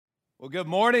Well, good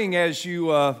morning. As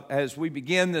we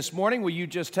begin this morning, will you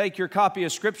just take your copy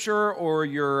of Scripture or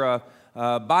your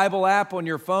Bible app on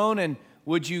your phone, and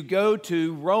would you go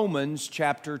to Romans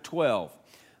chapter 12?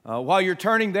 While you're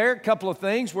turning there, a couple of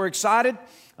things. We're excited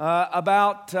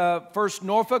about First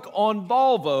Norfolk on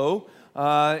Volvo.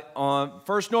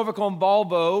 First Norfolk on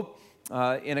Volvo,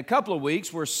 in a couple of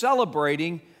weeks, we're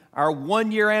celebrating our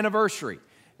one-year anniversary.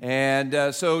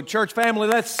 And so, church family,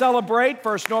 let's celebrate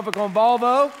First Norfolk on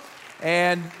Volvo.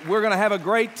 And we're going to have a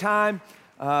great time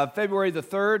February the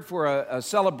 3rd for a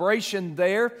celebration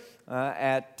there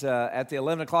at the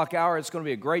 11 o'clock hour. It's going to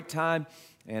be a great time,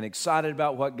 and excited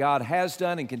about what God has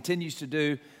done and continues to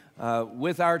do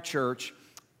with our church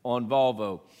on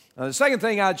Volvo. The second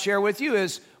thing I'd share with you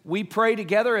is we pray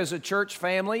together as a church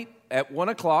family at 1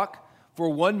 o'clock for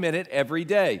 1 minute every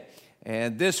day.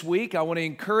 And this week, I want to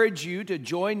encourage you to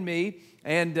join me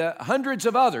and hundreds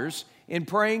of others in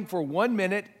praying for 1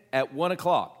 minute at 1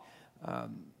 o'clock.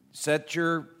 Set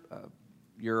your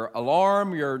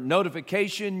alarm, your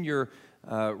notification,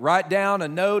 write down a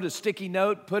note, a sticky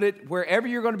note, put it wherever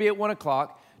you're going to be at 1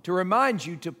 o'clock to remind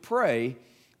you to pray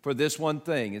for this one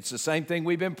thing. It's the same thing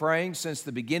we've been praying since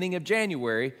the beginning of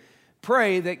January.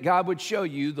 Pray that God would show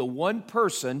you the one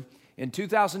person in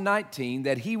 2019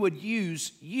 that He would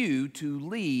use you to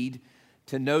lead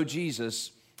to know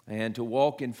Jesus and to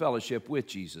walk in fellowship with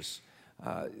Jesus.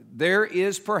 There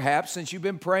is perhaps, since you've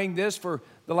been praying this for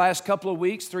the last couple of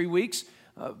weeks, 3 weeks,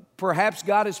 perhaps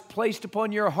God has placed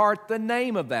upon your heart the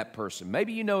name of that person.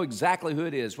 Maybe you know exactly who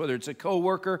it is, whether it's a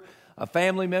coworker, a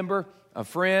family member, a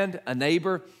friend, a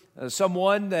neighbor,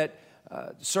 someone that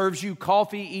serves you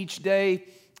coffee each day,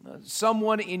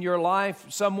 someone in your life,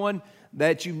 someone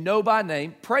that you know by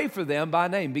name. Pray for them by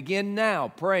name. Begin now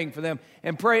praying for them,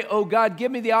 and pray, oh God,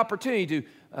 give me the opportunity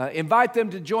to invite them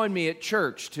to join me at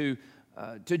church, to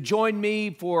join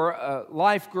me for a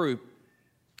life group,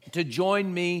 to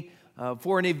join me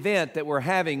for an event that we're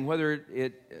having, whether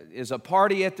it is a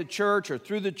party at the church or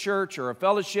through the church or a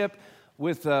fellowship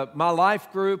with my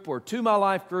life group or to my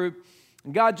life group.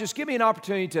 And God, just give me an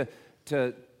opportunity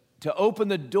to open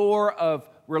the door of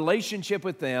relationship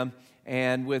with them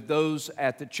and with those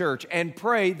at the church, and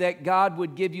pray that God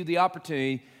would give you the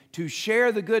opportunity to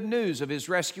share the good news of His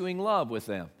rescuing love with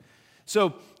them.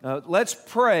 So let's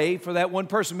pray for that one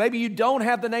person. Maybe you don't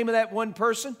have the name of that one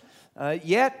person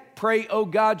yet. Pray, oh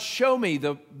God, show me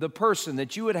the person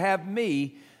that you would have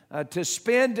me to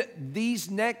spend these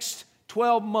next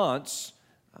 12 months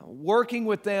working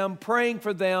with them, praying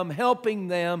for them, helping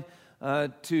them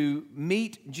to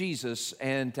meet Jesus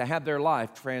and to have their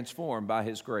life transformed by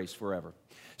His grace forever.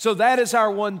 So that is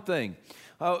our one thing.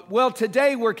 Well,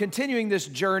 today we're continuing this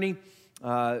journey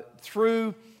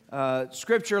through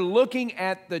Scripture, looking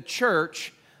at the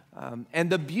church and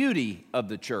the beauty of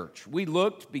the church. We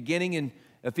looked beginning in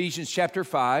Ephesians chapter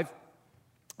 5,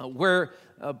 where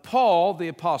Paul, the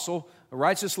apostle,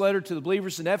 writes this letter to the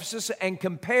believers in Ephesus and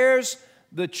compares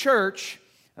the church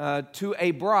to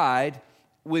a bride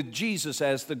with Jesus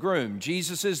as the groom.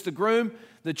 Jesus is the groom,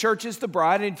 the church is the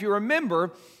bride. And if you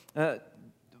remember,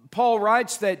 Paul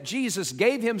writes that Jesus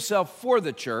gave Himself for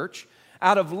the church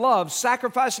out of love,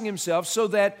 sacrificing Himself so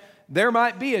that there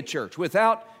might be a church.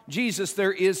 Without Jesus,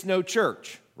 there is no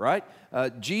church, right?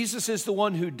 Jesus is the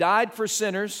one who died for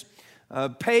sinners,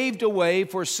 paved a way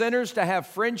for sinners to have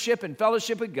friendship and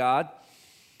fellowship with God,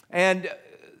 and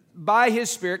by His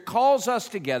Spirit calls us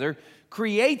together,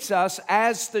 creates us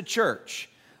as the church,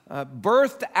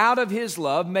 birthed out of His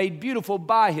love, made beautiful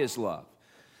by His love.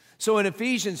 So in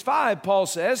Ephesians 5, Paul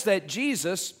says that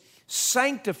Jesus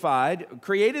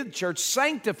created the church,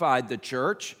 sanctified the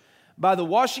church by the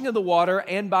washing of the water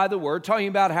and by the word, talking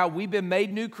about how we've been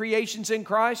made new creations in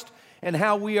Christ and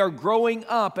how we are growing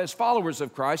up as followers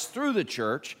of Christ through the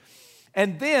church.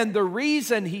 And then the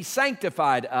reason He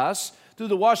sanctified us through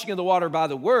the washing of the water by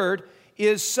the word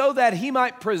is so that He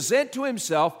might present to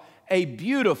Himself a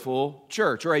beautiful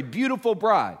church or a beautiful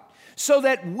bride, so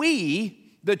that we,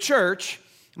 the church,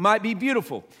 might be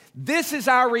beautiful. This is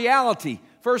our reality.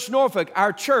 First Norfolk,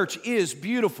 our church is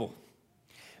beautiful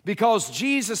because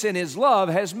Jesus in His love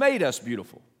has made us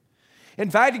beautiful. In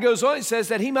fact, it goes on, it says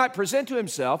that He might present to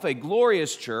Himself a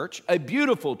glorious church, a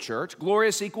beautiful church,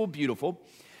 glorious equal beautiful,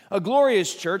 a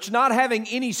glorious church, not having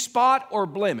any spot or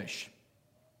blemish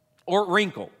or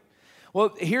wrinkle.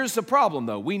 Well, here's the problem,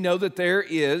 though. We know that there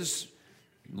is,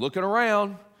 looking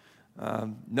around,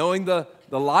 knowing the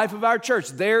life of our church,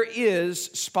 there is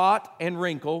spot and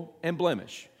wrinkle and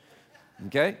blemish.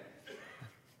 Okay?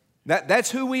 That's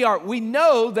who we are. We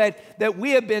know that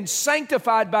we have been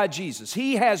sanctified by Jesus.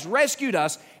 He has rescued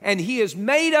us, and He has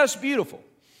made us beautiful.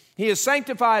 He has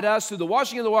sanctified us through the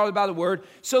washing of the water by the word,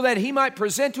 so that he might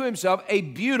present to himself a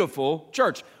beautiful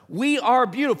church. We are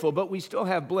beautiful, but we still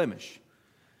have blemish.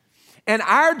 And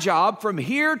our job from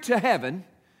here to heaven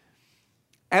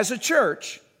as a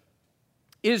church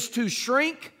is to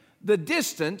shrink the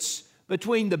distance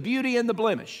between the beauty and the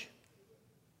blemish.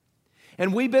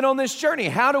 And we've been on this journey.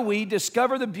 How do we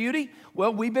discover the beauty?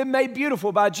 Well, we've been made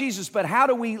beautiful by Jesus, but how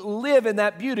do we live in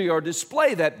that beauty or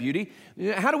display that beauty?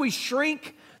 How do we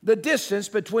shrink the distance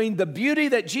between the beauty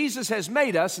that Jesus has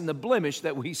made us and the blemish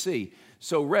that we see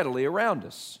so readily around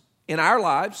us in our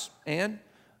lives and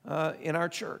in our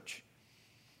church?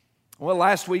 Well,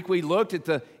 last week we looked at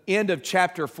the end of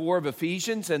chapter 4 of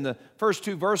Ephesians and the first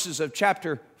 2 verses of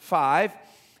chapter 5,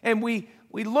 and we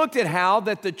looked at how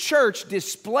that the church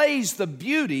displays the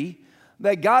beauty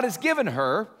that God has given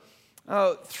her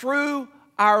through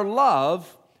our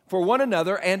love for one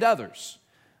another and others.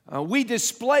 We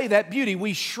display that beauty.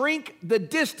 We shrink the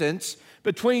distance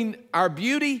between our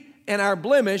beauty and our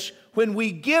blemish when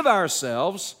we give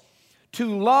ourselves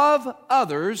to love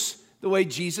others the way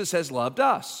Jesus has loved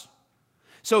us.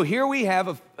 So here we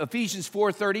have Ephesians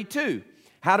 4:32.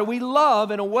 How do we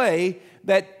love in a way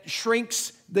that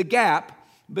shrinks the gap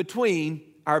between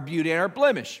our beauty and our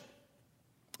blemish?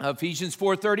 Ephesians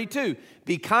 4:32,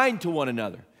 be kind to one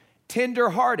another,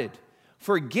 tender-hearted,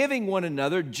 forgiving one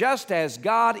another, just as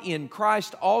God in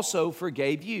Christ also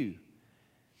forgave you.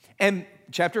 And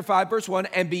chapter 5, verse 1,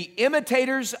 and be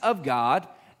imitators of God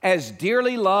as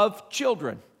dearly loved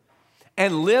children,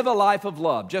 and live a life of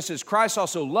love, just as Christ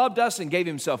also loved us and gave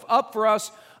himself up for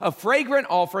us, a fragrant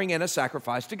offering and a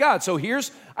sacrifice to God. So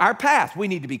here's our path. We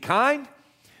need to be kind,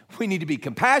 we need to be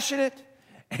compassionate,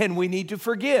 and we need to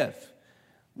forgive.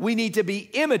 We need to be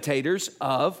imitators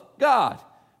of God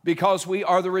because we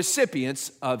are the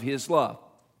recipients of his love.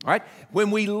 All right? When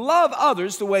we love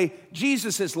others the way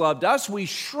Jesus has loved us, we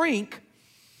shrink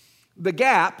the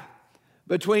gap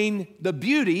between the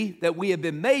beauty that we have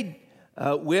been made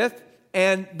with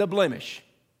and the blemish.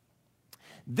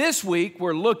 This week,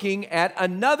 we're looking at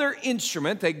another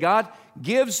instrument that God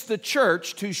gives the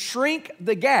church to shrink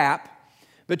the gap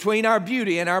between our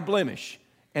beauty and our blemish,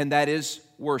 and that is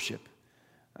worship.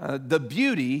 The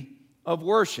beauty of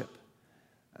worship.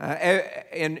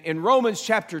 In Romans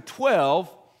chapter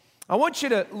 12, I want you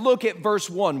to look at verse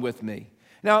 1 with me.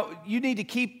 Now, you need to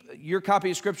keep your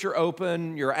copy of Scripture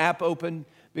open, your app open,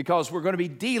 because we're going to be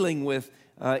dealing with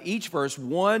each verse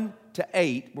 1 to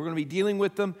 8. We're going to be dealing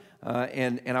with them,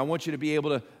 and I want you to be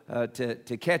able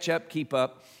to catch up, keep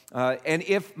up. And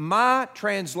if my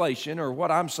translation or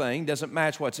what I'm saying doesn't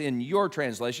match what's in your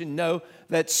translation, know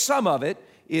that some of it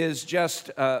is just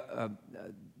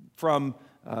from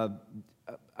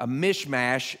a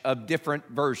mishmash of different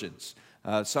versions.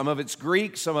 Some of it's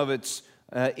Greek, some of it's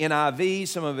NIV,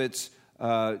 some of it's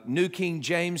New King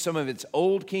James, some of it's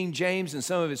Old King James, and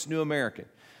some of it's New American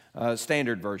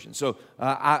Standard Version. So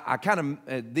I kind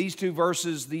of, these 2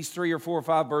 verses, these 3 or 4 or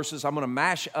 5 verses, I'm going to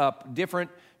mash up different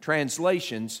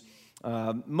translations,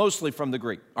 mostly from the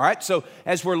Greek. All right, so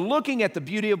as we're looking at the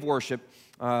beauty of worship,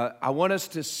 I want us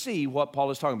to see what Paul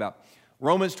is talking about.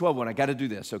 Romans 12:1. I got to do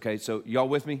this, okay? So y'all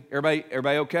with me?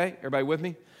 Everybody okay? Everybody with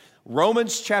me?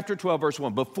 Romans chapter 12, verse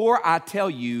 1. Before I tell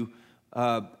you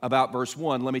about verse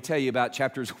 1, let me tell you about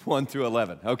chapters 1 through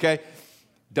 11, okay?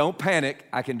 Don't panic.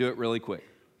 I can do it really quick.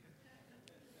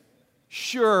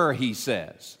 Sure, he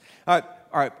says. All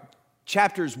right.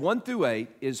 Chapters 1 through 8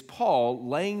 is Paul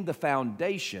laying the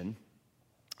foundation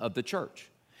of the church.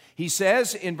 He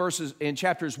says in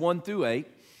chapters 1 through 8,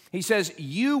 he says,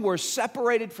 you were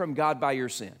separated from God by your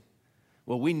sin.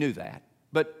 Well, we knew that,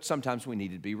 but sometimes we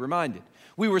need to be reminded.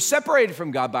 We were separated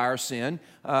from God by our sin,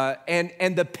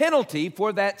 and the penalty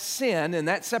for that sin and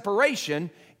that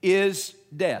separation is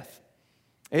death.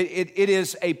 It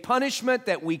is a punishment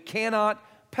that we cannot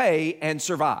pay and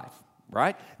survive,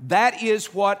 right? That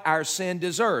is what our sin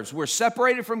deserves. We're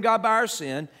separated from God by our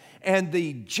sin, and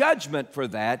the judgment for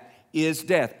that is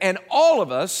death. And all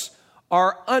of us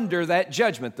are under that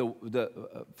judgment.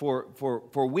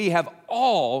 For we have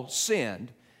all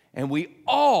sinned, and we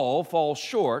all fall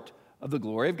short of the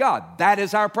glory of God. That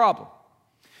is our problem.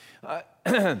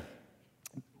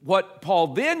 What Paul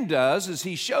then does is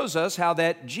he shows us how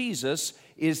that Jesus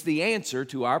is the answer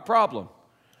to our problem.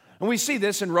 And we see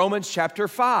this in Romans chapter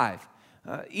 5.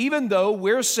 Even though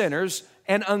we're sinners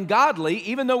and ungodly,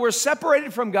 even though we're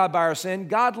separated from God by our sin,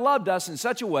 God loved us in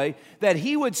such a way that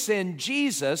he would send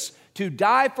Jesus to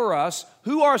die for us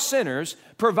who are sinners,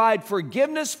 provide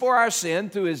forgiveness for our sin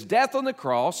through his death on the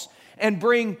cross, and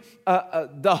bring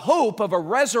the hope of a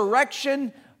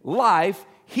resurrection life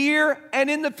here and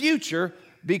in the future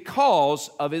because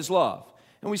of his love.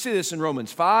 And we see this in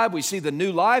Romans 5. We see the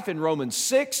new life in Romans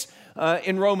 6.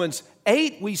 In Romans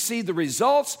 8, we see the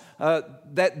results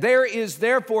that there is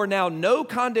therefore now no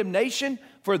condemnation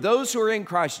for those who are in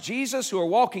Christ Jesus, who are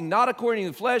walking not according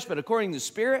to the flesh, but according to the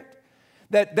Spirit.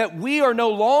 That we are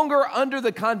no longer under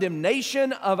the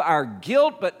condemnation of our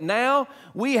guilt, but now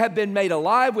we have been made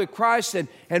alive with Christ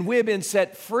and we have been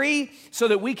set free so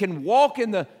that we can walk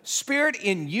in the Spirit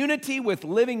in unity with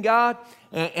living God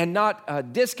and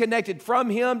not disconnected from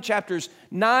Him. Chapters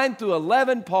 9 through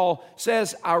 11, Paul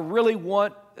says, I really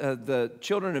want the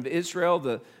children of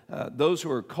Israel, those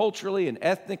who are culturally and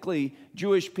ethnically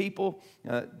Jewish people,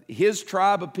 his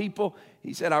tribe of people,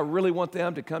 he said, I really want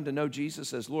them to come to know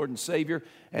Jesus as Lord and Savior.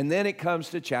 And then it comes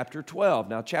to chapter 12.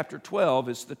 Now, chapter 12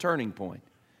 is the turning point.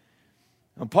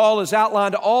 And Paul has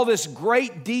outlined all this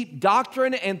great, deep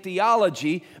doctrine and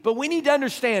theology, but we need to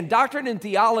understand doctrine and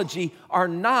theology are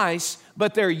nice,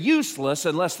 but they're useless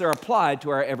unless they're applied to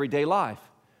our everyday life.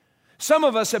 Some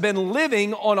of us have been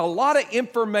living on a lot of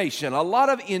information, a lot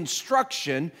of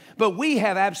instruction, but we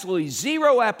have absolutely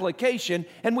zero application,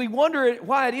 and we wonder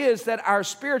why it is that our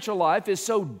spiritual life is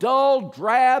so dull,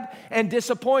 drab, and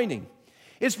disappointing.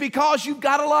 It's because you've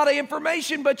got a lot of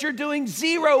information, but you're doing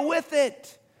zero with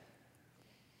it.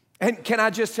 And can I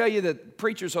just tell you that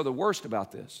preachers are the worst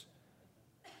about this?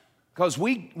 Because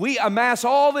we amass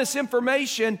all this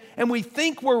information and we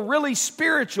think we're really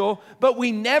spiritual, but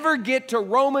we never get to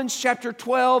Romans chapter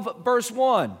 12, verse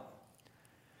 1.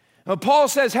 Now, Paul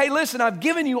says, hey, listen, I've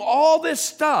given you all this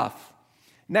stuff.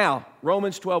 Now,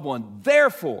 Romans 12, 1,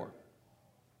 therefore,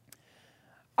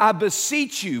 I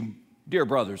beseech you, dear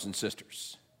brothers and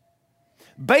sisters,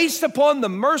 based upon the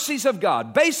mercies of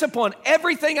God, based upon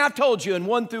everything I've told you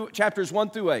in chapters 1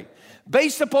 through 8,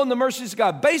 based upon the mercies of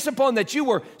God, based upon that you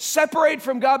were separated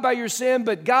from God by your sin,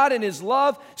 but God in His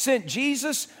love sent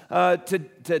Jesus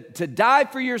to die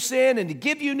for your sin and to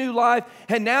give you new life,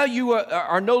 and now you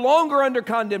are no longer under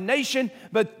condemnation,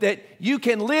 but that you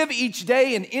can live each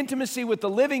day in intimacy with the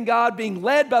living God, being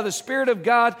led by the Spirit of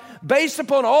God, based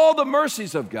upon all the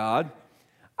mercies of God.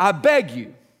 I beg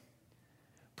you,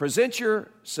 present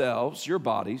yourselves, your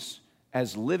bodies,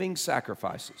 as living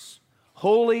sacrifices,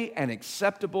 holy and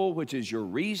acceptable, which is your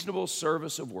reasonable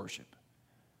service of worship.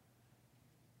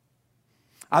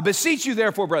 I beseech you,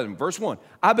 therefore, brethren, verse 1,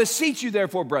 I beseech you,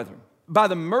 therefore, brethren, by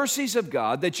the mercies of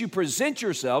God, that you present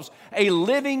yourselves a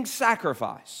living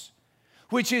sacrifice,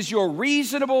 which is your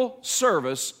reasonable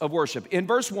service of worship. In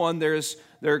verse 1, there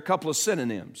are a couple of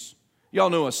synonyms. Y'all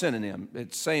know a synonym.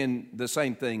 It's saying the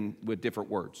same thing with different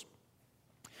words.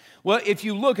 Well, if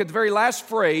you look at the very last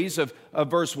phrase of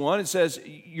verse 1, it says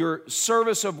your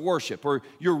service of worship, or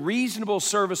your reasonable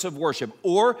service of worship,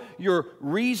 or your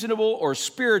reasonable or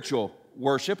spiritual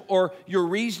worship, or your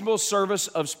reasonable service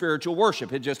of spiritual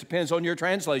worship. It just depends on your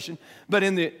translation. But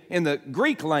in the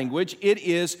Greek language, it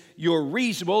is your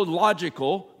reasonable,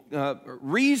 logical,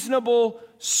 reasonable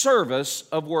service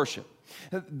of worship.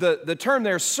 The term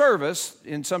there, service,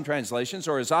 in some translations,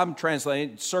 or as I'm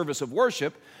translating, service of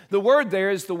worship, the word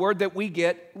there is the word that we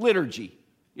get liturgy.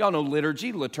 Y'all know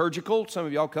liturgy, liturgical. Some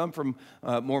of y'all come from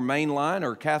more mainline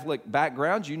or Catholic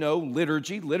backgrounds. You know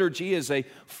liturgy. Liturgy is a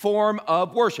form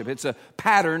of worship. It's a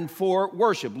pattern for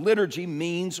worship. Liturgy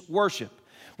means worship.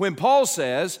 When Paul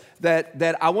says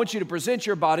that I want you to present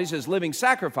your bodies as living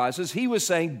sacrifices, he was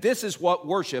saying this is what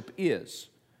worship is.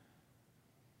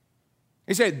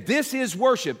 He said this is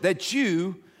worship, that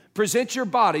you present your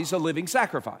bodies a living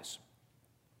sacrifice.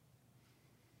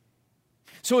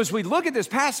 So as we look at this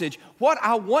passage, what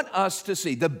I want us to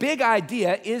see, the big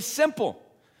idea is simple.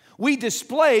 We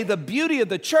display the beauty of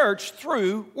the church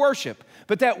through worship.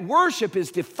 But that worship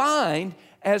is defined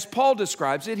as Paul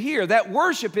describes it here. That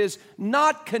worship is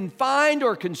not confined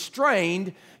or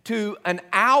constrained to an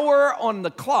hour on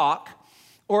the clock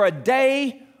or a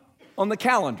day on the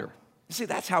calendar. See,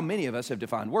 that's how many of us have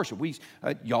defined worship.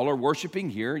 Y'all are worshiping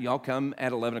here. Y'all come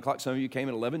at 11 o'clock. Some of you came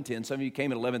at 11:10. Some of you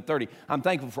came at 11:30. I'm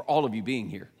thankful for all of you being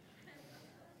here.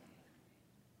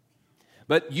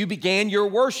 But you began your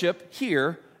worship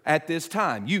here at this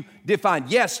time. You defined,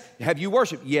 yes, have you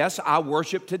worshiped? Yes, I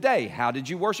worship today. How did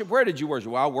you worship? Where did you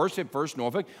worship? Well, I worshiped First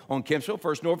Norfolk on Kempsville,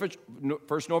 First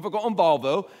Norfolk on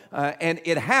Volvo, and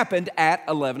it happened at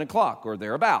 11 o'clock or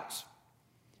thereabouts.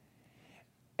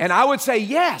 And I would say,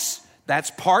 yes,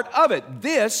 that's part of it.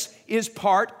 This is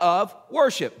part of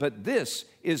worship, but this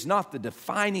is not the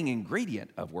defining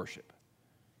ingredient of worship.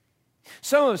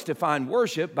 Some of us define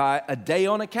worship by a day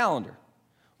on a calendar.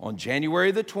 On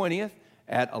January the 20th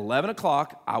at 11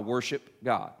 o'clock, I worship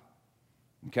God.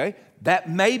 Okay? That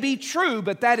may be true,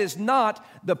 but that is not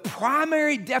the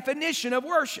primary definition of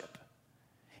worship.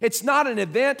 It's not an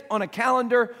event on a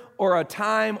calendar or a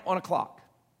time on a clock.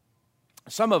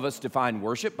 Some of us define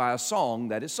worship by a song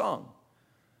that is sung.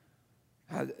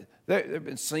 There have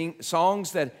been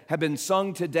songs that have been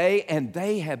sung today, and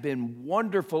they have been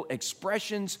wonderful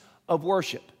expressions of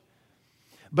worship.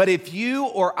 But if you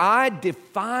or I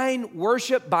define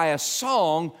worship by a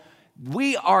song,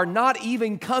 we are not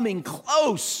even coming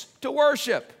close to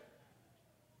worship.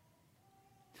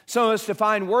 Some of us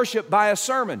define worship by a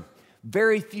sermon.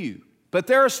 Very few. But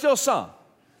there are still some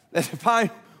that define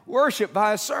worship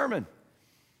by a sermon.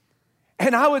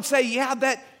 And I would say, yeah,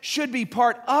 that should be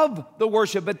part of the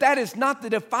worship, but that is not the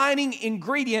defining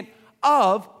ingredient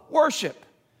of worship.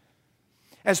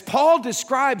 As Paul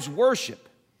describes worship,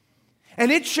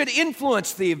 and it should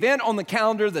influence the event on the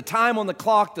calendar, the time on the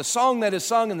clock, the song that is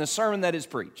sung, and the sermon that is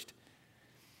preached.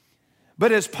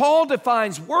 But as Paul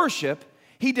defines worship,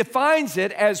 he defines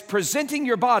it as presenting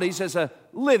your bodies as a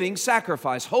living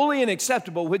sacrifice, holy and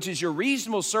acceptable, which is your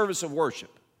reasonable service of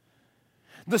worship.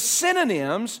 The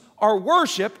synonyms are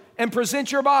worship and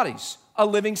present your bodies, a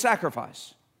living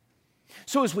sacrifice.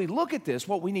 So as we look at this,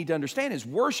 what we need to understand is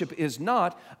worship is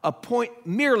not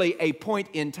merely a point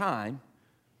in time.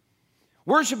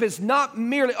 Worship is not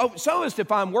merely, some of us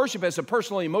define worship as a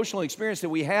personal emotional experience that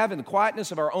we have in the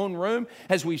quietness of our own room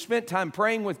as we've spent time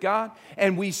praying with God,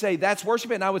 and we say that's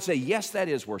worship, and I would say, yes, that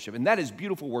is worship, and that is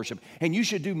beautiful worship, and you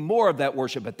should do more of that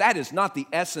worship, but that is not the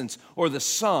essence or the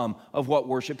sum of what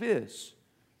worship is.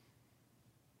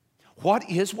 What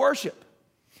is worship?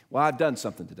 Well, I've done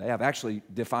something today. I've actually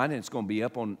defined it. It's going to be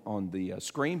up on the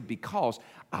screen because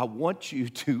I want you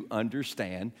to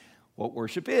understand what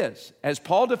worship is. As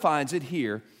Paul defines it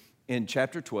here in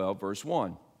chapter 12, verse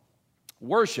 1.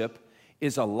 Worship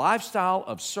is a lifestyle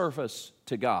of service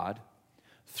to God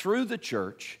through the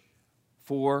church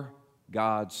for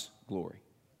God's glory.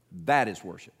 That is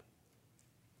worship.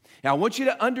 Now, I want you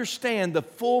to understand the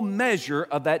full measure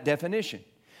of that definition.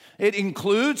 It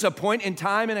includes a point in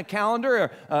time in a calendar.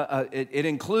 It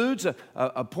includes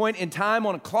a point in time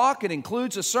on a clock. It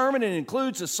includes a sermon. It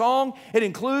includes a song. It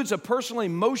includes a personal,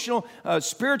 emotional,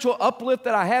 spiritual uplift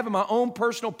that I have in my own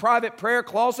personal private prayer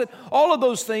closet. All of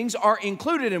those things are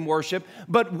included in worship,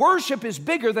 but worship is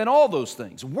bigger than all those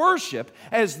things. Worship,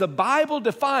 as the Bible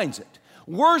defines it,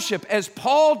 worship, as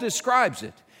Paul describes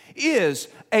it, is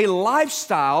a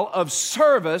lifestyle of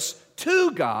service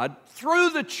to God through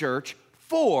the church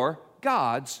for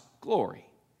God's glory.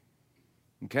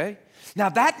 Okay? Now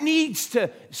that needs to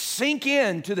sink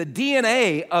into the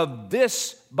DNA of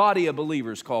this body of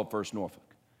believers called First Norfolk.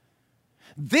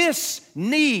 This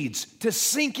needs to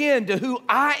sink into who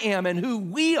I am and who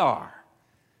we are.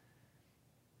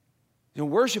 You know,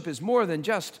 worship is more than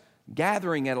just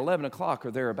gathering at 11 o'clock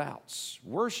or thereabouts.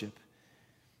 Worship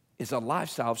is a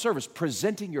lifestyle of service,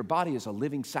 presenting your body as a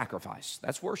living sacrifice.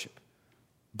 That's worship.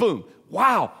 Boom.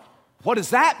 Wow. What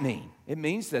does that mean? It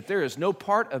means that there is no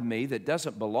part of me that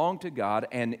doesn't belong to God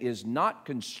and is not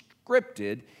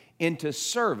conscripted into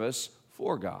service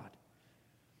for God.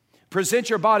 Present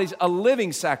your bodies a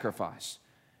living sacrifice,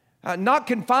 not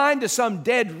confined to some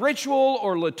dead ritual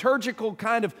or liturgical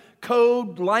kind of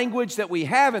code language that we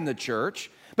have in the church,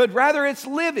 but rather it's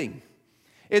living.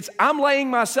 It's I'm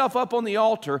laying myself up on the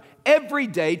altar every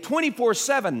day,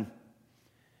 24/7.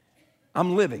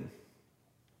 I'm living.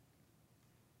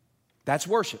 That's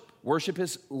worship. Worship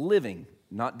is living,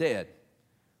 not dead.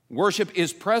 Worship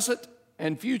is present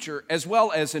and future as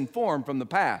well as informed from the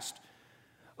past.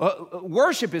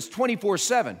 Worship is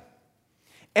 24/7.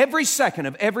 Every second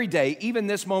of every day, even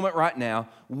this moment right now,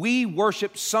 we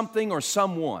worship something or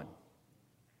someone.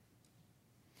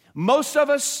 Most of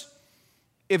us,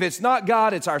 if it's not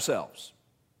God, it's ourselves.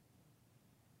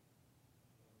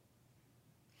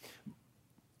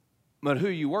 But who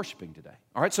are you worshiping today?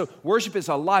 All right, so worship is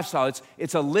a lifestyle.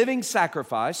 It's a living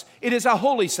sacrifice. It is a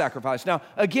holy sacrifice. Now,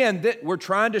 again, we're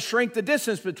trying to shrink the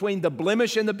distance between the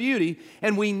blemish and the beauty,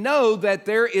 and we know that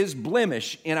there is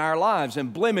blemish in our lives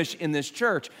and blemish in this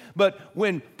church. But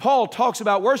when Paul talks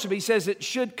about worship, he says it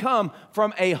should come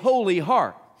from a holy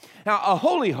heart. Now, a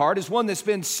holy heart is one that's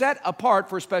been set apart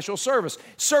for special service.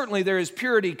 Certainly, there is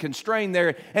purity constrained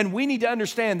there, and we need to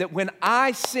understand that when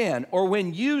I sin or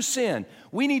when you sin,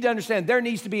 we need to understand there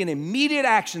needs to be an immediate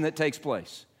action that takes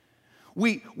place.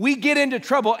 We get into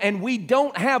trouble, and we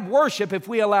don't have worship if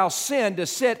we allow sin to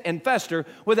sit and fester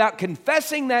without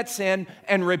confessing that sin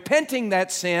and repenting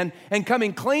that sin and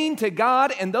coming clean to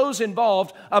God and those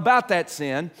involved about that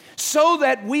sin so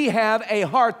that we have a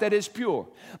heart that is pure.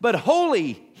 But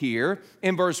holy here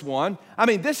in verse 1, I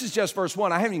mean, this is just verse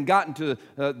 1. I haven't even gotten to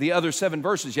the other 7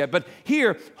 verses yet. But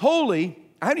here, holy,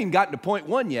 I haven't even gotten to point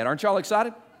 1 yet. Aren't y'all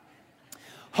excited?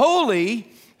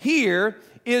 Holy here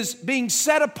is being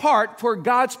set apart for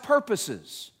God's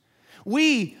purposes.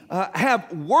 We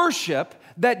have worship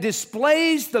that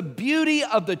displays the beauty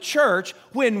of the church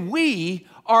when we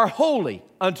are holy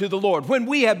unto the Lord. When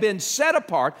we have been set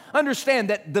apart,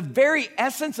 understand that the very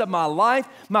essence of my life,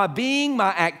 my being, my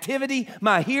activity,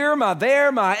 my here, my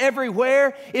there, my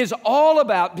everywhere is all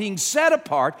about being set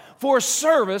apart for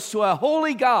service to a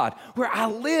holy God where I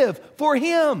live for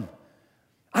Him.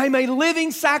 I'm a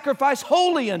living sacrifice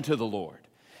holy unto the Lord,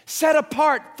 set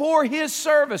apart for His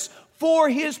service, for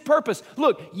His purpose.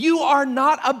 Look, you are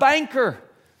not a banker.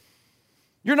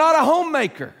 You're not a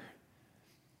homemaker.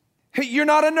 You're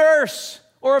not a nurse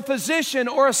or a physician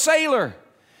or a sailor.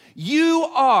 You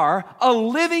are a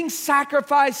living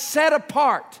sacrifice set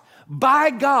apart by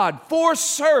God for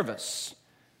service.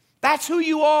 That's who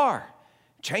you are.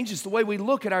 It changes the way we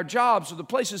look at our jobs or the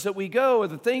places that we go or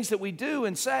the things that we do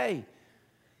and say.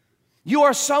 You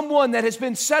are someone that has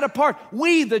been set apart.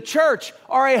 We, the church,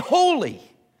 are a holy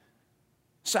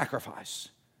sacrifice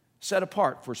set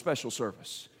apart for special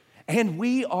service. And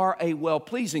we are a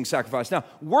well-pleasing sacrifice. Now,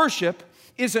 worship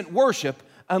isn't worship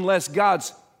unless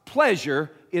God's pleasure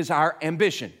is our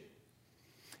ambition.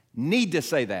 Need to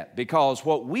say that because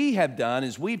what we have done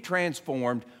is we've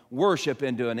transformed worship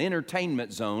into an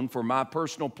entertainment zone for my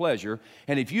personal pleasure.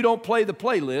 And if you don't play the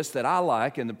playlist that I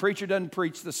like and the preacher doesn't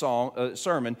preach the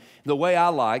sermon the way I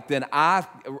like, then I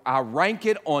rank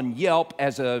it on Yelp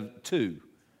as a 2.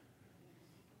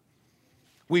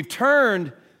 We've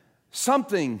turned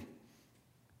something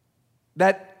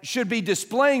that should be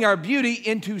displaying our beauty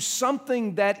into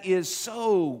something that is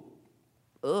so,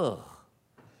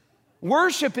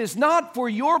 Worship is not for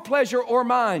your pleasure or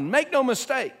mine. Make no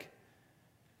mistake.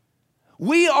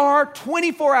 We are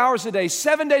 24 hours a day,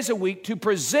 7 days a week to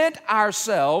present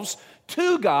ourselves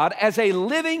to God as a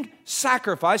living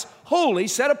sacrifice, holy,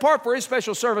 set apart for His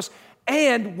special service,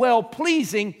 and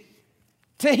well-pleasing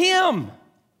to Him.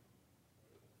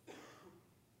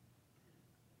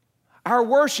 Our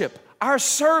worship, our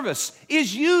service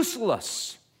is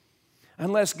useless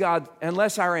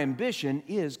unless our ambition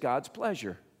is God's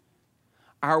pleasure.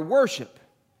 Our worship,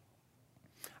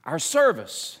 our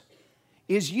service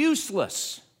is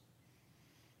useless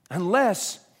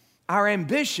unless our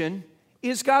ambition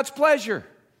is God's pleasure.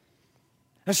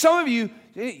 And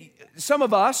some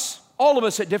of us, all of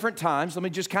us at different times, let me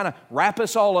just kind of wrap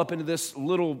us all up into this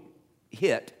little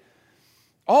hit.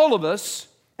 All of us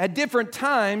at different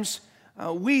times,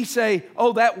 we say,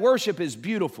 oh, that worship is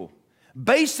beautiful,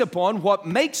 based upon what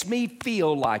makes me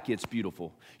feel like it's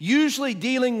beautiful. Usually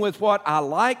dealing with what I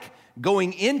like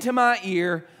going into my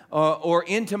ear or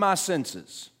into my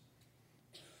senses.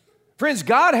 Friends,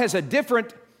 God has a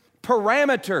different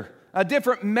parameter, a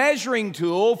different measuring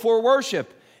tool for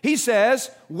worship. He says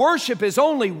worship is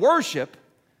only worship,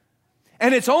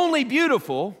 and it's only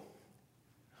beautiful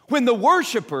when the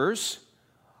worshipers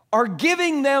are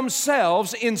giving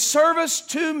themselves in service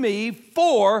to me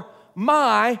for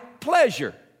my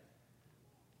pleasure.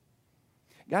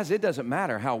 Guys, it doesn't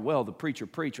matter how well the preacher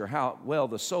preaches or how well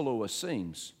the soloist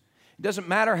sings. It doesn't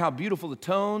matter how beautiful the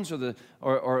tones or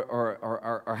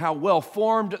how well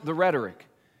formed the rhetoric.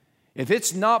 If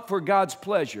it's not for God's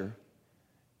pleasure,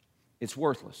 it's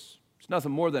worthless. It's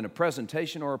nothing more than a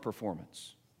presentation or a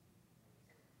performance.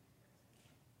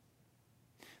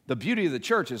 The beauty of the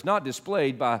church is not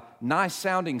displayed by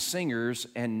nice-sounding singers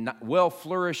and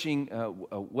well-flourishing,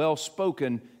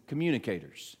 well-spoken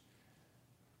communicators.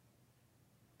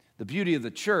 The beauty of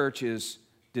the church is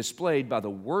displayed by the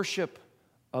worship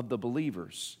of the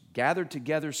believers, gathered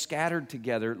together, scattered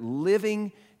together,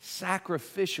 living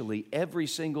sacrificially every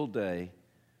single day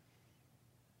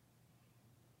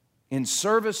in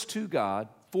service to God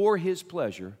for His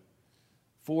pleasure,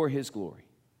 for His glory.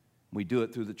 We do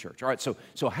it through the church. All right,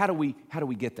 so how do we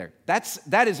get there?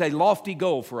 That is a lofty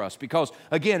goal for us because,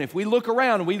 again, if we look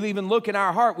around and we even look in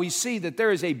our heart, we see that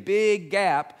there is a big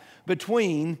gap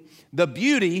between the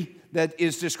beauty that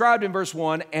is described in verse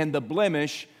 1 and the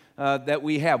blemish that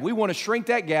we have. We want to shrink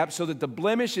that gap so that the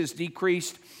blemish is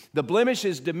decreased, the blemish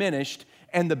is diminished,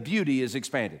 and the beauty is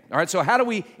expanded. All right, so how do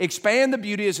we expand the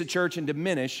beauty as a church and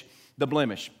diminish the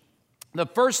blemish? The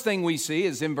first thing we see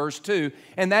is in verse 2,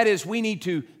 and that is we need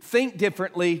to think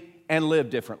differently and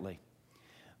live differently.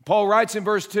 Paul writes in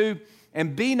verse 2,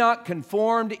 and be not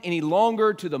conformed any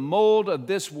longer to the mold of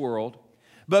this world,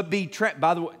 but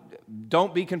by the way,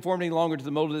 don't be conformed any longer to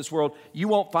the mold of this world. You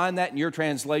won't find that in your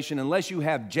translation unless you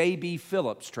have J.B.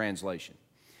 Phillips' translation.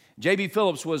 J.B.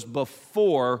 Phillips was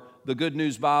before the Good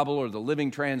News Bible or the Living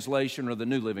Translation or the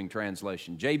New Living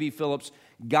Translation. J.B. Phillips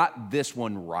got this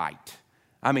one right.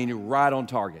 I mean, right on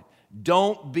target.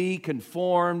 Don't be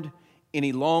conformed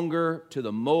any longer to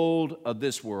the mold of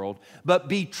this world, but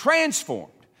be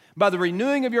transformed by the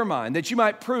renewing of your mind, that you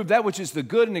might prove that which is the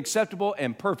good and acceptable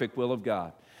and perfect will of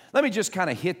God. Let me just kind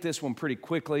of hit this one pretty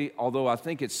quickly, although I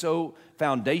think it's so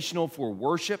foundational for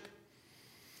worship.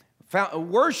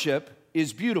 Worship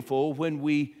is beautiful when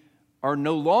we are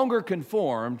no longer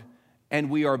conformed and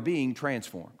we are being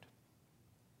transformed.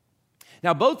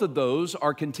 Now, both of those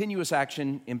are continuous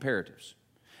action imperatives.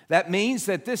 That means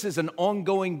that this is an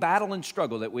ongoing battle and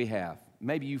struggle that we have.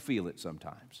 Maybe you feel it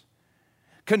sometimes.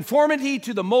 Conformity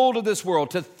to the mold of this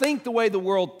world, to think the way the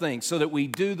world thinks so that we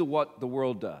do what the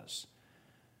world does.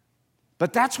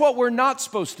 But that's what we're not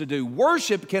supposed to do.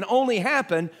 Worship can only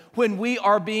happen when we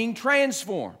are being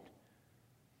transformed.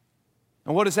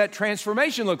 And what does that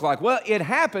transformation look like? Well, it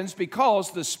happens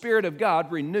because the Spirit of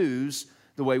God renews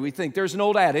the way we think. There's an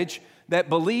old adage that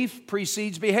belief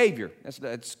precedes behavior.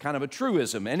 That's kind of a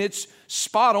truism, and it's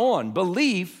spot on.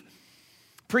 Belief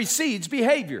precedes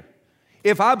behavior.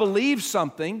 If I believe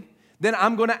something, then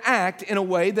I'm going to act in a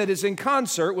way that is in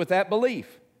concert with that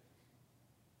belief.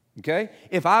 Okay?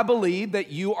 If I believe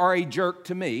that you are a jerk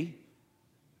to me,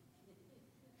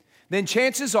 then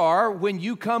chances are when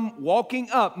you come walking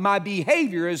up, my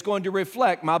behavior is going to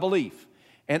reflect my belief,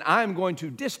 and I'm going to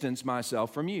distance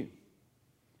myself from you.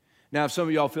 Now, if some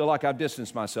of y'all feel like I've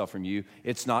distanced myself from you,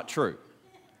 it's not true.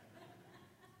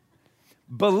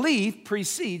 Belief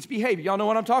precedes behavior. Y'all know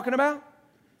what I'm talking about?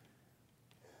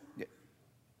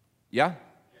 Yeah?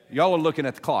 Y'all are looking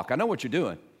at the clock. I know what you're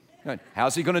doing.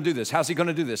 How's he going to do this? How's he going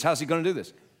to do this? How's he going to do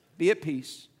this? Be at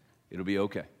peace. It'll be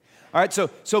okay. All right,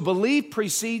 so belief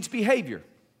precedes behavior.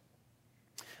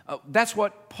 That's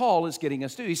what Paul is getting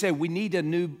us to do. He said we need a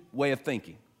new way of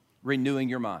thinking, renewing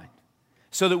your mind,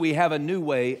 so that we have a new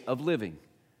way of living,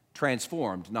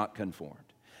 transformed, not conformed.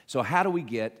 So how do we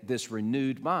get this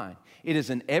renewed mind? It is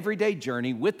an everyday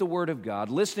journey with the Word of God,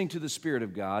 listening to the Spirit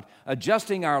of God,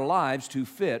 adjusting our lives to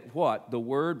fit what the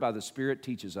Word by the Spirit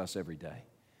teaches us every day.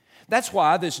 That's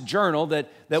why this journal that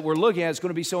we're looking at is going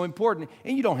to be so important.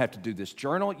 And you don't have to do this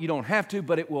journal. You don't have to,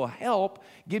 but it will help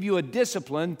give you a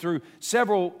discipline through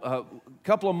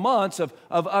couple of months of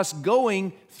us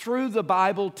going through the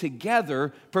Bible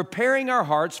together, preparing our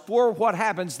hearts for what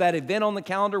happens, that event on the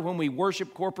calendar when we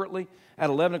worship corporately at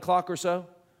 11 o'clock or so.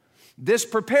 This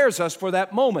prepares us for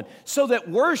that moment so that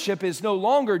worship is no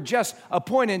longer just a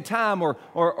point in time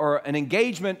or an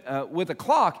engagement with a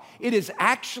clock. It is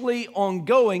actually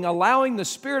ongoing, allowing the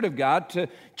Spirit of God to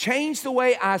change the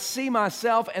way I see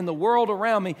myself and the world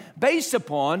around me based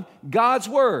upon God's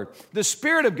Word. The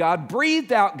Spirit of God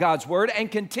breathed out God's Word and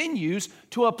continues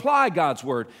to apply God's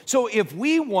Word. So if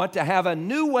we want to have a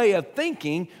new way of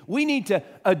thinking, we need to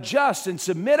adjust and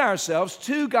submit ourselves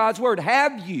to God's Word.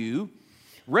 Have you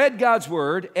read God's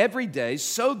Word every day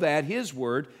so that His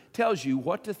Word tells you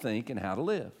what to think and how to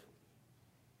live?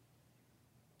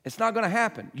 It's not going to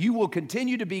happen. You will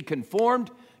continue to be conformed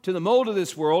to the mold of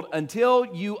this world until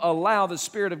you allow the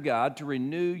Spirit of God to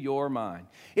renew your mind.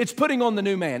 It's putting on the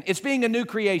new man. It's being a new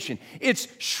creation. It's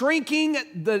shrinking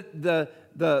the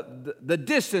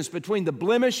distance between the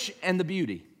blemish and the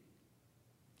beauty.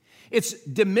 It's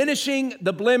diminishing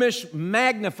the blemish,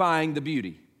 magnifying the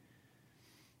beauty.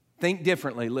 Think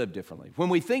differently, live differently. When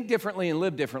we think differently and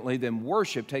live differently, then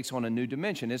worship takes on a new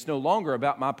dimension. It's no longer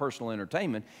about my personal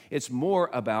entertainment. It's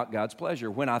more about God's pleasure.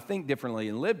 When I think differently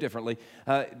and live differently,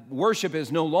 worship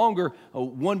is no longer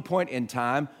one point in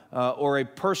time or a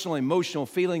personal emotional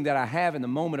feeling that I have in the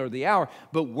moment or the hour,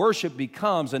 but worship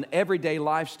becomes an everyday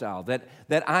lifestyle that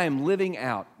I am living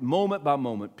out moment by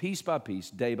moment, piece by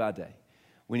piece, day by day.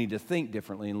 We need to think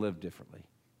differently and live differently.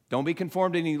 Don't be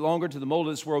conformed any longer to the mold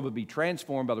of this world, but be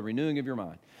transformed by the renewing of your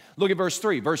mind. Look at verse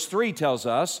 3. Verse 3 tells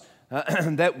us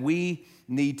that we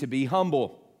need to be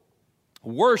humble.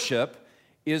 Worship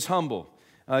is humble.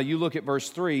 You look at verse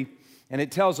 3, and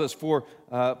it tells us, For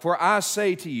I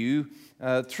say to you,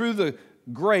 through the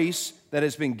grace that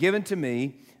has been given to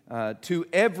me, to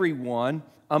everyone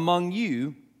among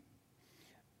you,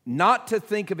 not to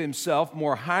think of himself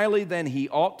more highly than he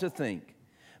ought to think,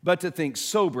 but to think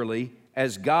soberly,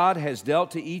 as God has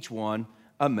dealt to each one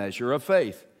a measure of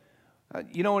faith.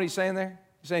 You know what he's saying there?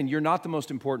 He's saying you're not the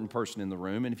most important person in the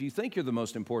room, and if you think you're the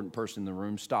most important person in the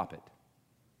room, stop it.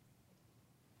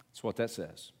 That's what that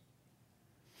says.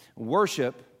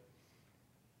 Worship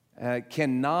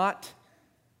cannot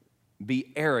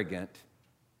be arrogant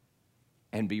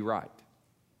and be right.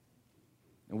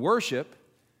 And worship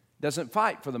doesn't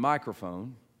fight for the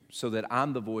microphone so that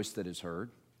I'm the voice that is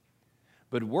heard,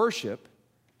 but worship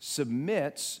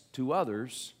submits to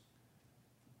others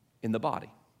in the body.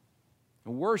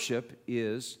 Worship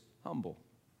is humble.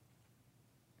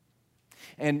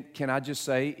 And can I just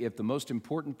say, if the most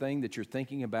important thing that you're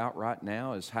thinking about right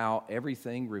now is how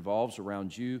everything revolves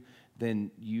around you,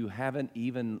 then you haven't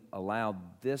even allowed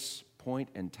this point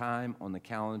in time on the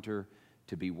calendar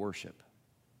to be worship.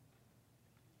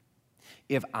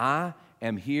 If I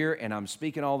am here and I'm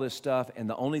speaking all this stuff and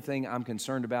the only thing I'm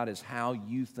concerned about is how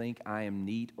you think I am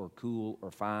neat or cool or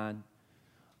fine,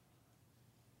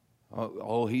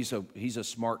 he's a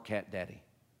smart cat daddy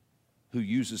who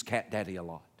uses cat daddy a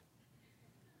lot.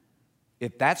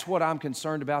 If that's what I'm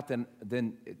concerned about,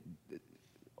 then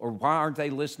or why aren't they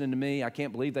listening to me? I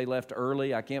can't believe they left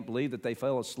early. I can't believe that they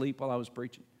fell asleep while I was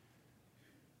preaching,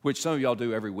 which some of y'all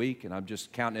do every week, and I'm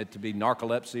just counting it to be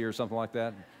narcolepsy or something like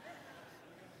that.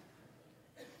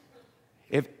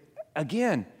 If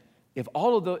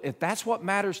that's what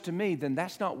matters to me, then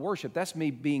that's not worship. That's me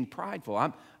being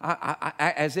prideful.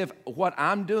 As if what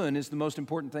I'm doing is the most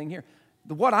important thing here.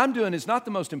 What I'm doing is not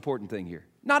the most important thing here.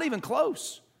 Not even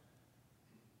close.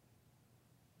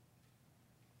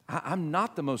 I'm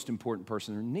not the most important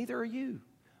person, neither are you.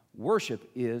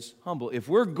 Worship is humble. If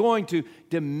we're going to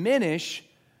diminish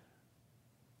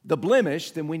the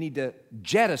blemish, then we need to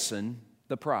jettison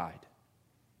the pride.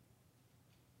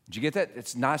 Did you get that?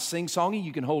 It's nice sing-songy.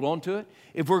 You can hold on to it.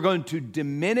 If we're going to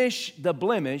diminish the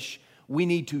blemish, we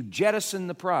need to jettison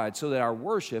the pride so that our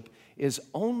worship is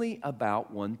only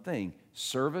about one thing: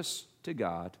 service to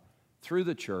God through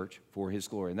the church for His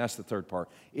glory. And that's the third part.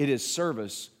 It is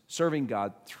serving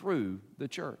God through the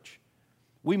church.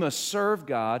 We must serve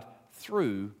God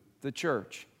through the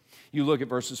church. You look at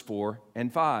verses 4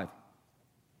 and 5.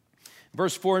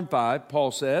 Verse 4 and 5,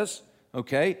 Paul says,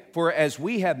 for as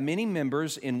we have many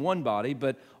members in one body,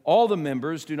 but all the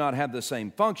members do not have the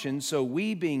same function, so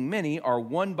we, being many, are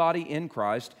one body in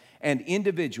Christ, and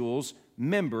individually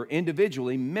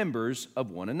members of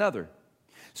one another.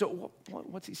 So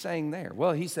what's he saying there?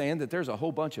 Well, he's saying that there's a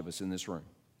whole bunch of us in this room,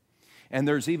 and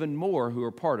there's even more who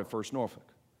are part of First Norfolk.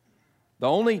 The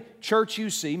only church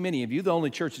you see, many of you, the only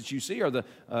church that you see are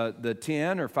the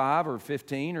 10 or 5 or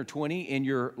 15 or 20 in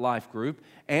your life group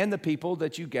and the people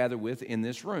that you gather with in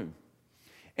this room.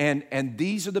 And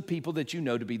these are the people that you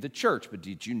know to be the church. But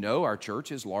did you know our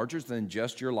church is larger than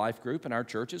just your life group, and our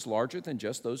church is larger than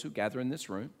just those who gather in this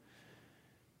room?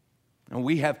 And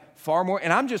we have far more,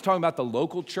 and I'm just talking about the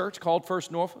local church called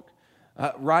First Norfolk.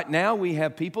 Right now we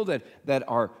have people that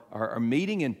are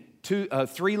meeting in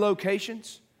 3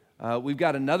 locations. We've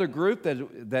got another group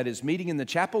that is meeting in the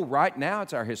chapel right now.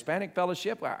 It's our Hispanic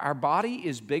fellowship. Our body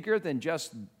is bigger than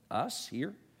just us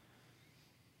here.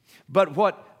 But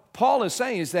what Paul is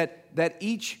saying is that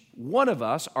each one of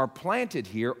us are planted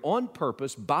here on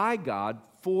purpose by God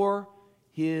for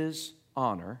His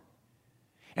honor,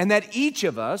 and that each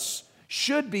of us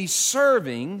should be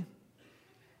serving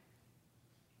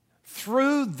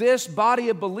through this body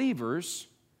of believers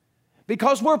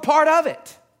because we're part of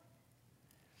it.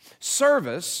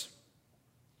 Service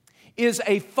is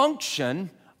a function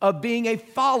of being a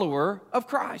follower of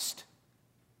Christ.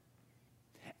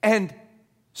 And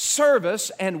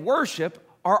service and worship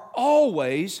are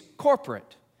always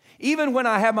corporate. Even when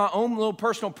I have my own little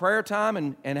personal prayer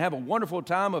time and have a wonderful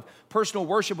time of personal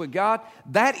worship with God,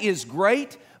 that is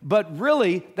great, but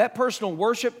really that personal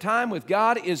worship time with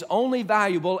God is only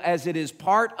valuable as it is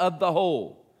part of the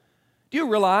whole. Do you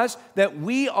realize that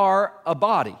we are a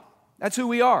body? That's who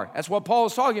we are. That's what Paul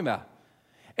is talking about.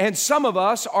 And some of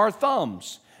us are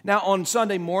thumbs. Now, on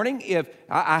Sunday morning, if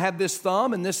I have this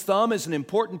thumb, and this thumb is an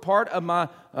important part of my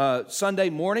Sunday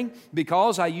morning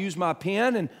because I use my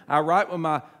pen and I write with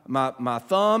my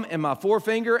thumb and my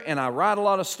forefinger, and I write a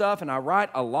lot of stuff, and I write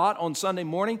a lot on Sunday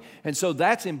morning, and so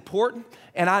that's important.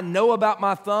 And I know about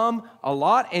my thumb a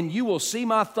lot, and you will see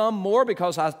my thumb more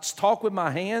because I talk with my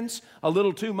hands a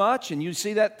little too much, and you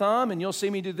see that thumb, and you'll see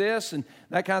me do this and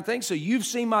that kind of thing. So you've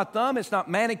seen my thumb. It's not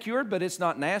manicured, but it's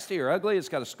not nasty or ugly. It's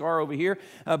got a scar over here,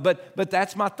 but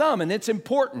that's my thumb, and it's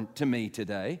important to me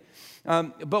today.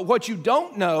 But what you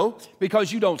don't know,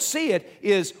 because you don't see it,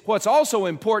 is what's also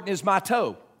important is my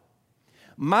toe.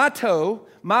 my toe,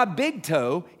 my big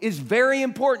toe, is very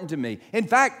important to me. In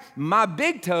fact, my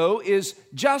big toe is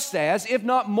just as, if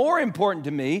not more important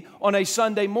to me on a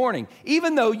Sunday morning.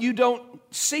 Even though you don't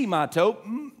see my toe,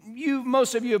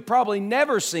 most of you have probably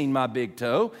never seen my big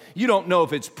toe. You don't know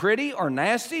if it's pretty or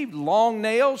nasty, long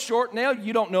nail, short nail.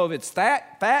 You don't know if it's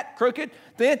fat, crooked,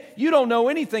 thin. You don't know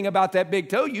anything about that big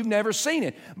toe. You've never seen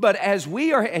it. But as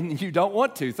we are, and you don't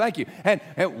want to, thank you. And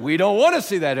we don't want to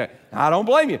see that. I don't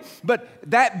blame you. But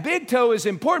that big toe is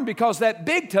important because that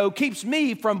big toe keeps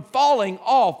me from falling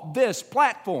off this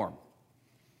platform.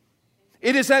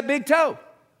 It is that big toe.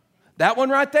 That one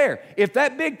right there.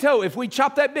 If we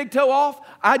chop that big toe off,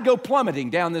 I'd go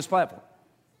plummeting down this platform.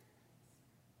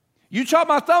 You chop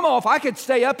my thumb off, I could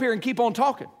stay up here and keep on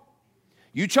talking.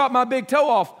 You chop my big toe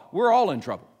off, we're all in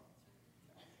trouble.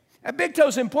 That big toe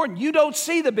is important. You don't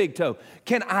see the big toe.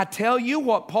 Can I tell you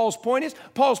what Paul's point is?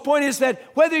 Paul's point is that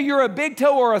whether you're a big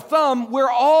toe or a thumb, we're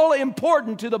all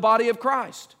important to the body of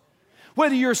Christ.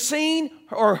 Whether you're seen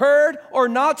or heard or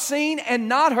not seen and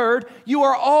not heard, you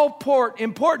are all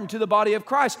important to the body of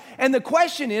Christ. And the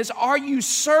question is, are you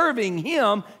serving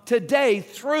Him today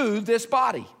through this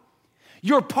body?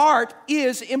 Your part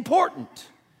is important.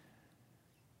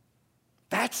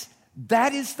 That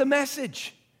is the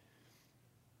message.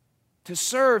 To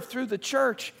serve through the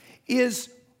church is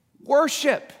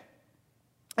worship.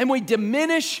 And we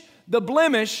diminish the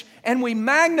blemish, and we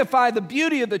magnify the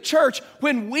beauty of the church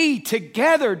when we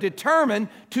together determine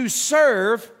to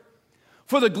serve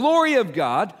for the glory of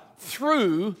God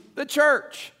through the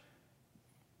church.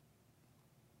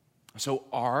 So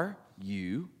are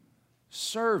you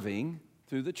serving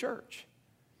through the church?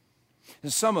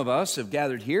 And some of us have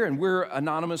gathered here and we're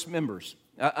anonymous members,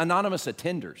 anonymous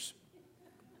attenders.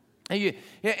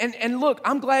 And look,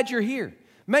 I'm glad you're here.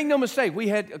 Make no mistake, we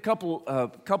had a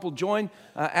couple join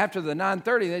after the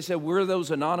 9:30. They said, we're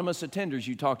those anonymous attenders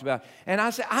you talked about. And I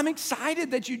said, I'm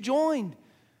excited that you joined.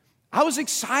 I was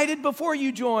excited before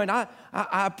you joined. I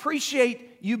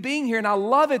appreciate you being here, and I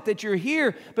love it that you're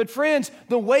here. But friends,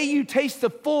 the way you taste the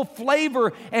full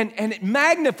flavor and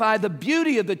magnify the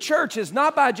beauty of the church is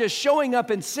not by just showing up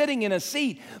and sitting in a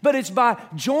seat, but it's by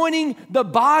joining the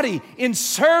body in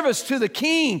service to the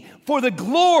King for the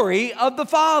glory of the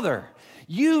Father.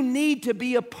 You need to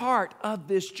be a part of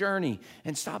this journey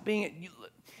and stop being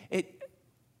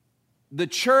the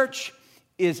church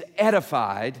is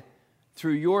edified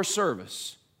through your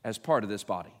service as part of this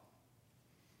body.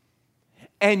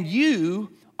 And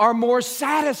you are more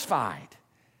satisfied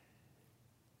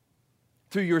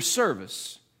through your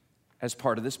service as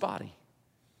part of this body.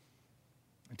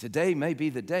 And today may be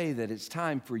the day that it's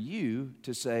time for you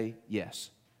to say yes.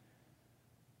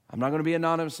 I'm not going to be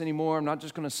anonymous anymore. I'm not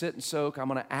just going to sit and soak. I'm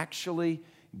going to actually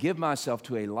give myself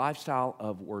to a lifestyle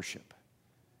of worship.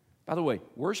 By the way,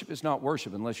 worship is not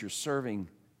worship unless you're serving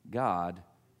God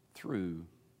through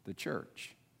the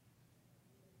church.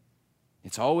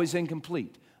 It's always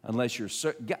incomplete unless you're...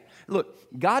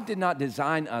 Look, God did not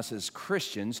design us as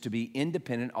Christians to be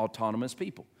independent, autonomous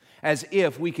people, as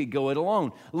if we could go it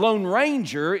alone. Lone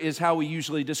Ranger is how we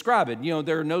usually describe it. You know,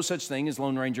 there are no such thing as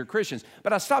Lone Ranger Christians.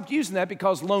 But I stopped using that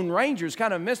because Lone Ranger is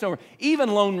kind of a misnomer.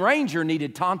 Even Lone Ranger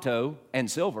needed Tonto and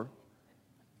Silver.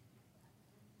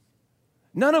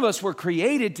 None of us were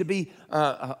created to be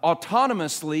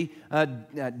autonomously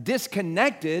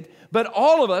disconnected, but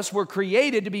all of us were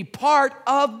created to be part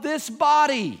of this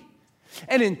body.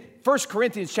 And in 1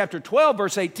 Corinthians chapter 12,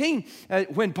 verse 18,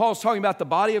 when Paul's talking about the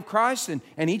body of Christ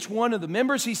and each one of the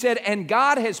members, he said, and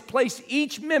God has placed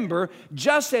each member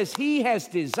just as He has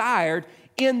desired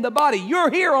in the body.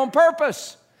 You're here on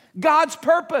purpose, God's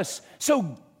purpose.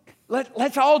 So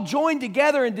let's all join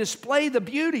together and display the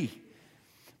beauty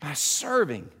by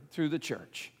serving through the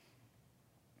church.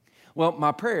 Well,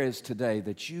 my prayer is today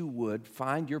that you would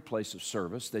find your place of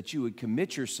service, that you would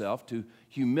commit yourself to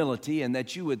humility, and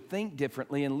that you would think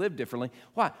differently and live differently.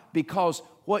 Why? Because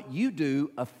what you do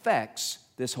affects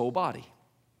this whole body.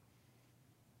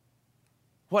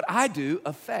 What I do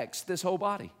affects this whole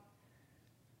body.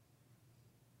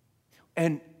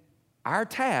 And our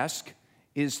task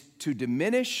is to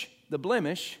diminish the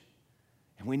blemish,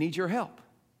 and we need your help.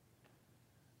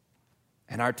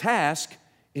 And our task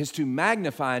is to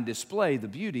magnify and display the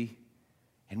beauty,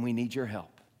 and we need your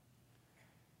help.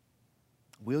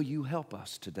 Will you help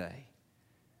us today?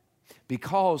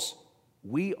 Because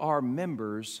we are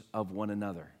members of one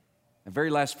another. The very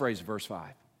last phrase of verse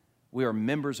 5. We are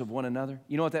members of one another.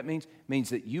 You know what that means? It means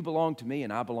that you belong to me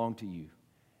and I belong to you,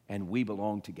 and we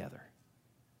belong together.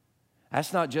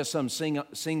 That's not just some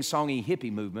sing-songy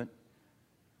hippie movement.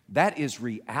 That is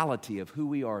reality of who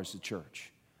we are as a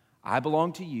church. I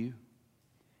belong to you,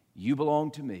 You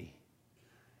belong to me,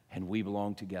 and we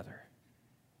belong together.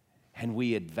 And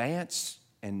we advance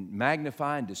and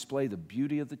magnify and display the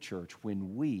beauty of the church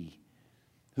when we,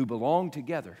 who belong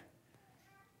together,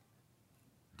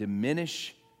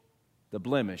 diminish the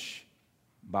blemish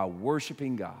by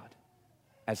worshiping God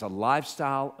as a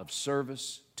lifestyle of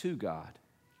service to God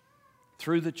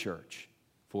through the church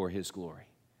for His glory.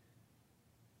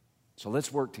 So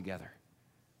let's work together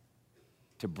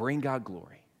to bring God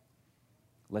glory.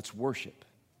 Let's worship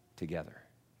together.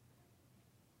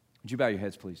 Would you bow your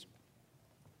heads, please?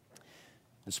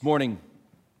 This morning,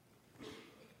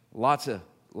 lots of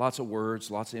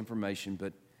words, lots of information,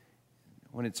 but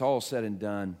when it's all said and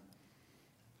done,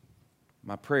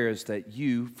 my prayer is that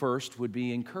you first would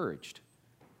be encouraged.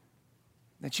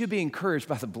 That you be encouraged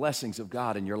by the blessings of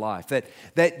God in your life.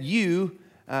 That you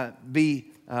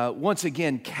be once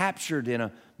again captured in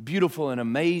a beautiful and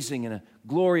amazing and a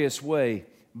glorious way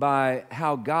by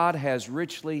how God has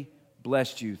richly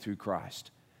blessed you through Christ.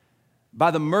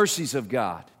 By the mercies of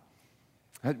God.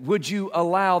 Would you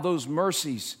allow those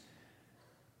mercies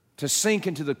to sink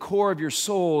into the core of your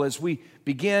soul as we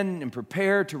begin and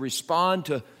prepare to respond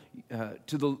to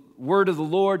the word of the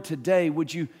Lord today?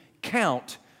 Would you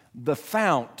count the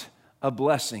fount of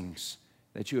blessings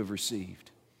that you have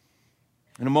received?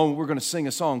 In a moment, we're going to sing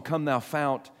a song, Come Thou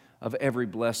Fount of Every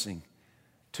Blessing.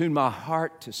 Tune my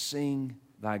heart to sing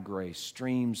thy grace,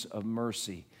 streams of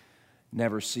mercy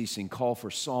never ceasing. Call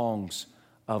for songs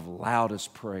of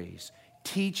loudest praise.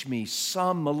 Teach me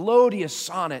some melodious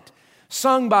sonnet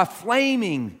sung by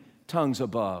flaming tongues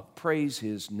above. Praise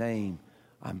His name,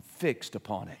 I'm fixed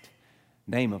upon it.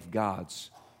 Name of God's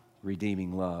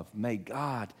redeeming love. May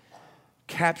God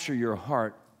capture your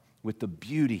heart with the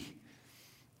beauty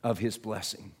of His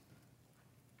blessing.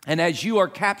 And as you are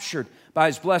captured by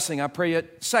His blessing, I pray a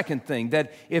second thing,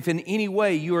 that if in any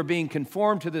way you are being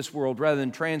conformed to this world rather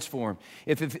than transformed,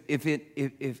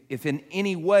 if in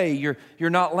any way you're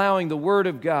not allowing the Word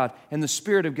of God and the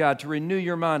Spirit of God to renew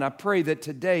your mind, I pray that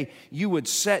today you would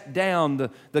set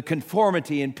down the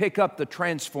conformity and pick up the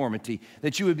transformity,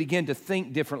 that you would begin to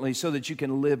think differently so that you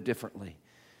can live differently.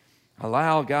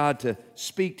 Allow God to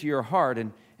speak to your heart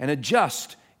and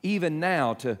adjust even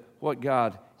now to what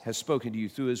God has spoken to you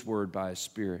through His Word by His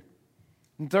Spirit.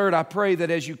 And third, I pray that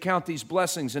as you count these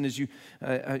blessings and as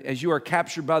you are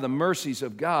captured by the mercies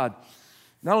of God,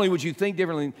 not only would you think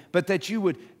differently, but that you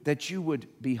would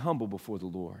be humble before the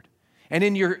Lord. And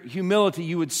in your humility,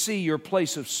 you would see your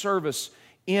place of service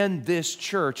in this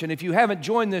church. And if you haven't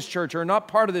joined this church or are not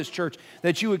part of this church,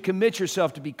 that you would commit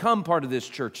yourself to become part of this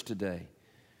church today.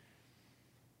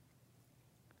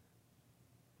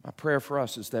 My prayer for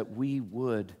us is that we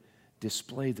would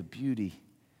display the beauty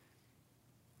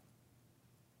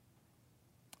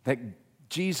that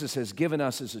Jesus has given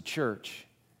us as a church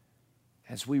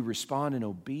as we respond in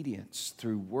obedience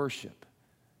through worship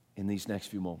in these next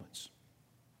few moments.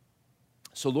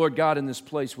 So, Lord God, in this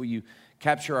place, will you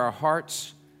capture our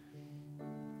hearts?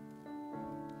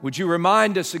 Would you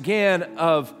remind us again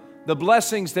of the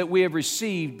blessings that we have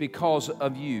received because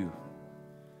of you?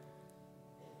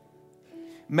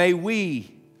 May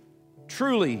we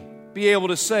truly be able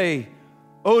to say,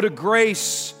 "Oh, to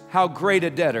grace, how great a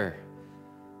debtor."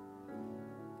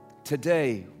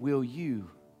 Today, will you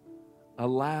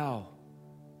allow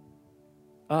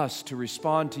us to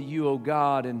respond to you, O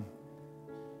God, in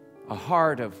a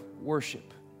heart of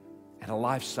worship and a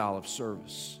lifestyle of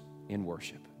service in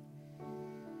worship?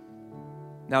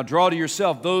 Now draw to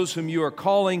yourself those whom you are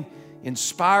calling,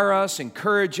 inspire us,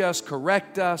 encourage us,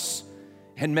 correct us,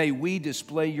 and may we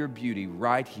display your beauty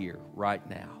right here, right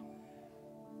now,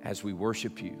 as we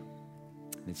worship you.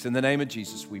 And it's in the name of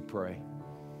Jesus we pray.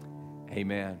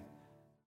 Amen.